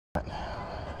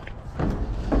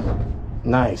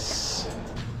Nice.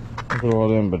 Look at all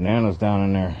them bananas down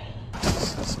in there.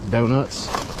 That's donuts.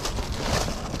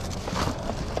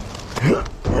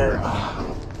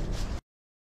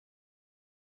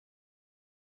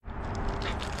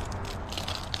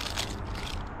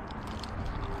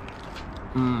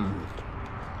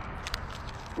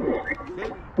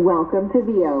 Welcome to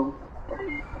VO.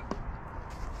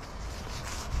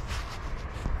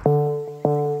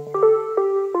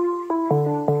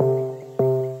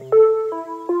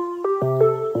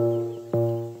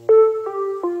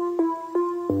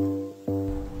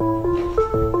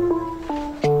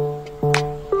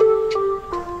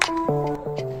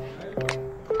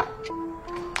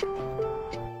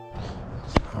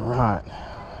 All right.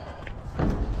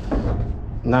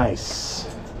 Nice.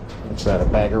 What's that, a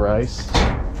bag of rice?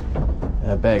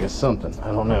 A bag of something.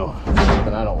 I don't know.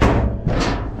 Something I don't want.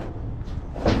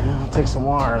 Yeah, I'll take some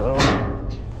water, though.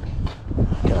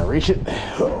 Can I reach it?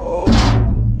 Oh,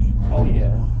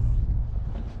 yeah.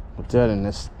 Put that in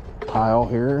this pile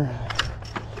here.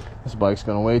 This bike's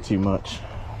going to weigh too much.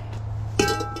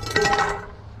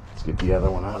 Let's get the other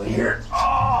one out of here.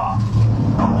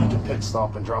 Oh, I'll make a pit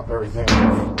stop and drop everything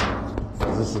away.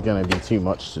 This is going to be too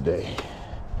much today.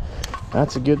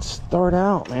 That's a good start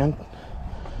out, man.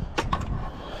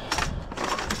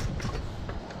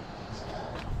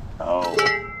 Oh,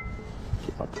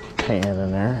 get my pan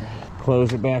in there.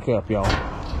 Close it back up, y'all.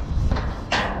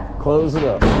 Close it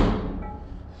up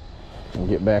and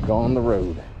get back on the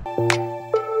road.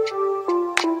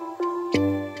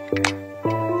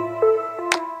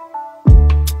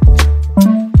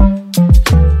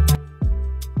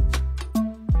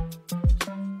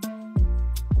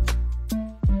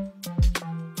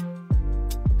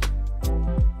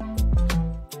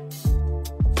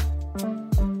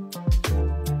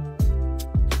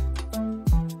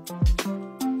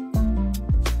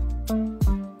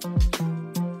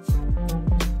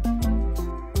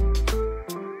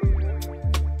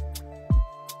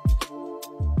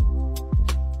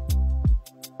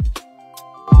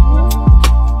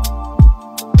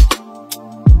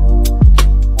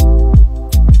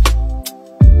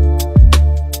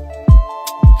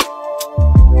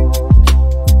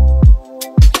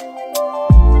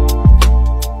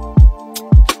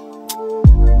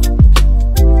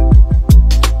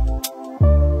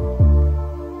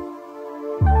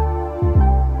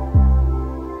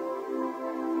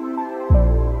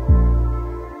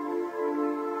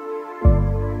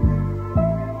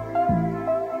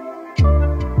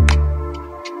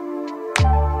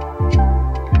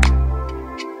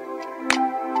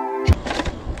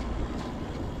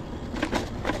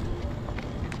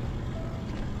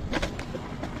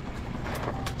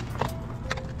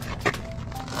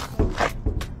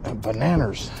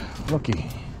 Bananas, looky.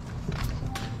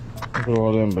 Look at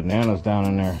all them bananas down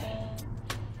in there.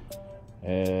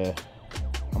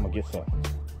 I'm gonna get some.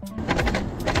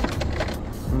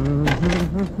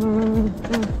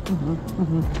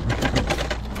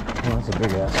 Oh, that's a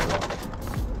big ass rock.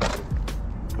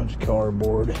 Bunch of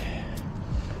cardboard.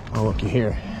 Oh, looky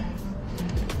here.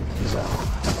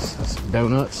 That's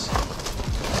donuts.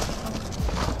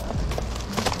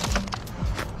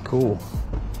 Cool.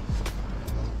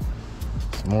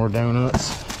 More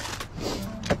donuts.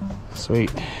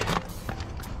 Sweet.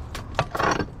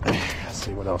 Let's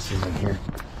see what else is in here.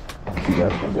 You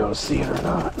guys can be able to see it or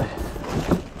not.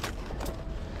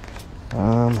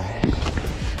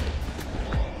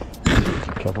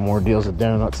 A couple more deals of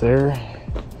donuts there.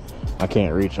 I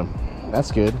can't reach them.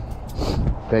 That's good.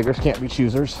 Beggars can't be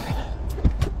choosers.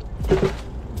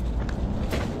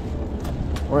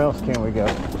 Where else can we go?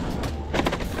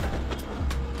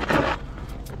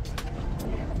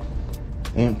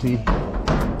 Empty.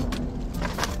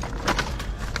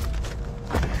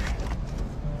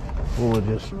 Full of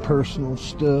just personal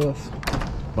stuff.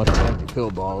 Bunch of empty pill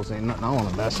balls. Ain't nothing I want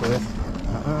to mess with.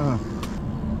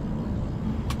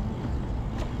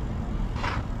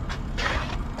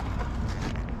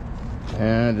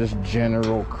 And just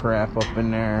general crap up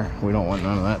in there. We don't want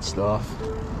none of that stuff.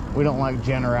 We don't like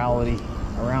generality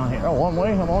around here. Oh, one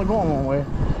way? I'm only going one way.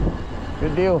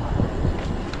 Good deal.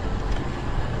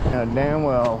 Yeah, damn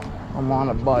well I'm on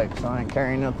a bike, so I ain't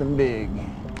carrying nothing big.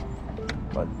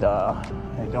 But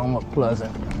it don't look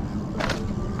pleasant.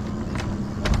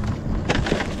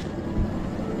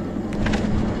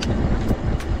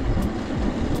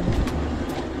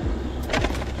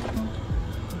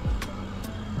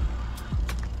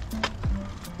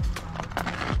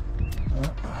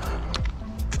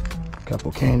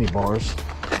 Couple candy bars.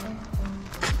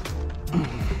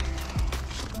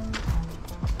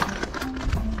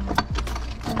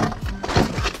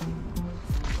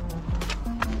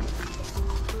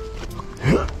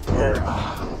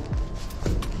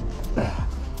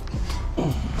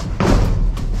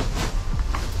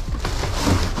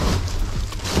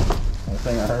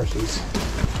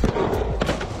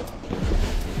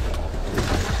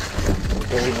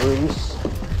 Babe Ruths.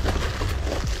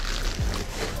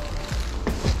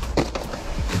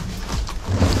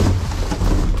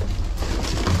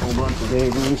 Whole bunch of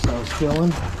Babe Ruths I was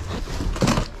killing.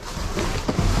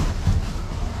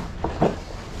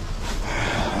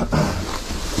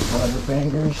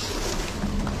 Butterfingers.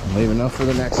 I'll leave enough for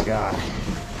the next guy.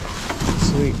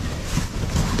 Sweet.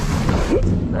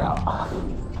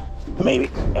 Maybe.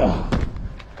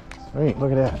 Sweet,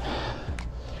 look at that.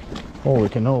 Holy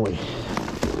cannoli.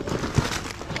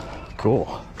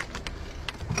 Cool.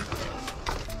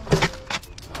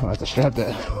 I'll have to strap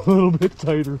that a little bit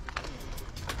tighter.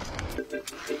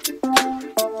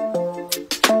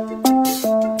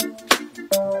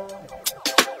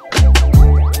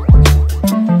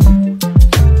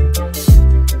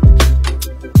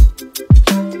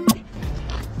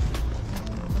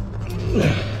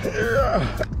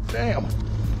 Damn.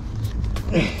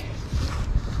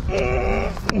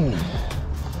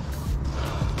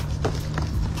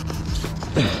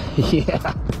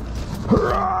 Yeah.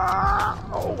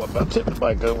 Oh, I'm about to tip the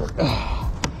bike over.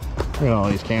 Look at all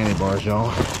these candy bars,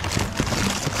 y'all.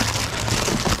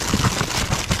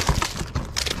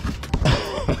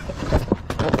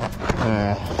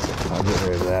 I'll get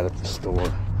rid of that at the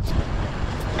store.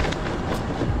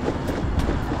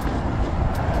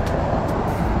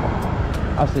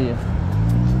 I'll see you.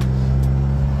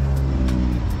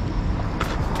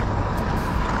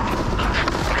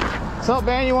 What's up,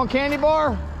 man? You want candy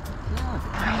bar?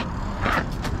 Yeah.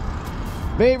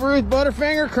 Babe Ruth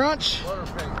Butterfinger Crunch?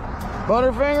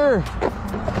 Butterfinger.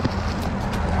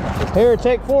 Here,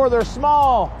 take 4. They're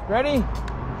small. Ready?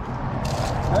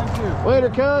 Thank you. Later,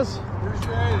 cuz.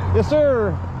 Appreciate it. Yes,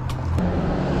 sir.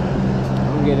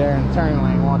 I'm gonna get there in the turn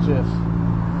lane. Watch this.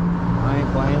 I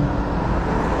ain't playing.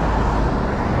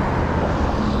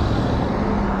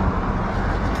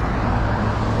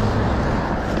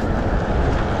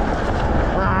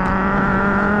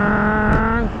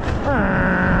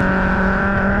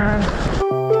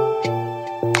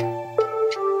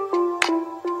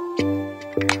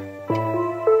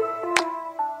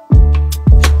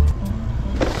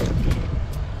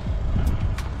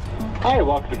 Hi,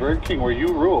 welcome to Burger King, where you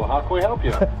rule. How can we help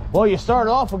you? Well, you start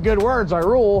off with good words. I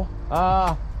rule.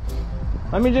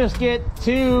 Let me just get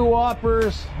 2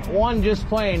 Whoppers, 1 just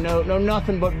plain, no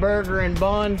nothing but burger and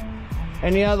bun,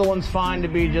 and the other one's fine to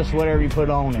be just whatever you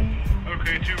put on it.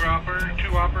 Okay, 2 Whoppers,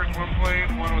 1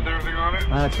 plain, 1 with everything on it.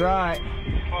 That's right.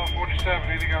 1247.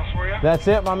 Anything else for you? That's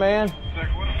it, my man.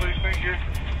 Second one, please. Thank you.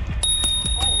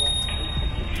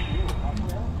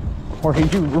 Where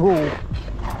you rule.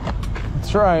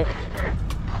 That's right.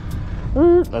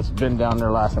 That's been down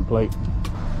their license plate.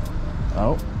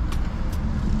 Oh.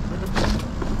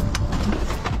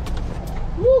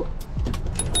 Woo!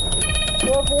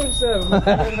 1247.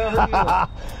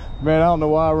 Man, I don't know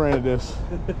why I rented this.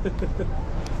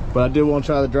 But I did want to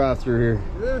try the drive-thru here.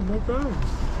 Yeah, no problem.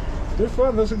 They're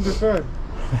fun. Those things are fun.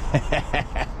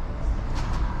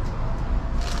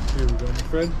 Here we go, my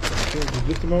friend.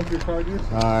 Just a moment for your card use.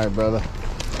 All right, brother.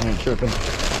 I ain't tripping.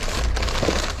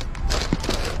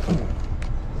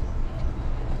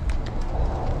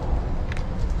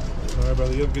 All right,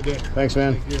 brother. You have a good day. Thanks,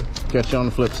 man. Thank you. Catch you on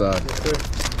the flip side. Yes, sir.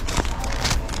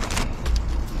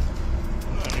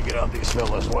 Let me get out these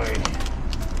fellas' way.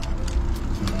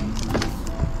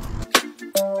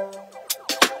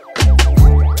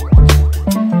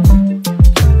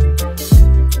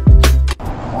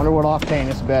 Wonder what octane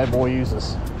this bad boy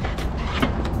uses.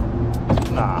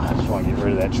 Nah, I just want to get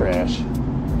rid of that trash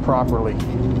properly.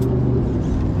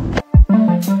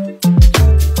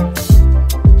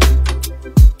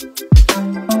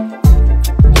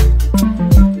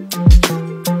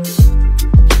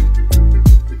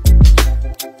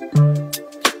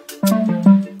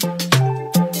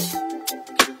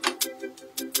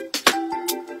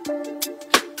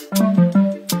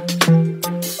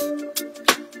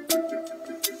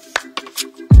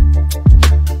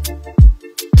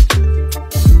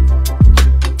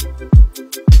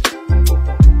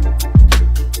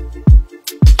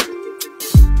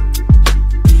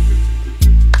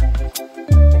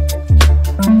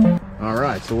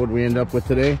 So what did we end up with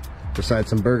today? Besides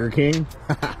some Burger King,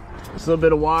 a little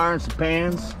bit of wire and some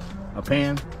pans, a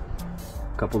pan, a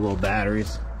couple little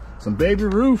batteries, some Baby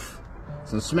Ruth,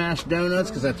 some smashed donuts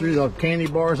because I threw the candy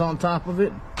bars on top of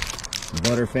it,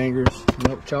 Butterfingers,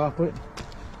 milk chocolate.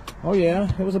 Oh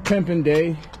yeah, it was a pimping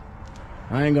day.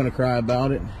 I ain't gonna cry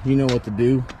about it. You know what to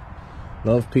do.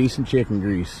 Love, peace, and chicken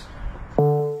grease.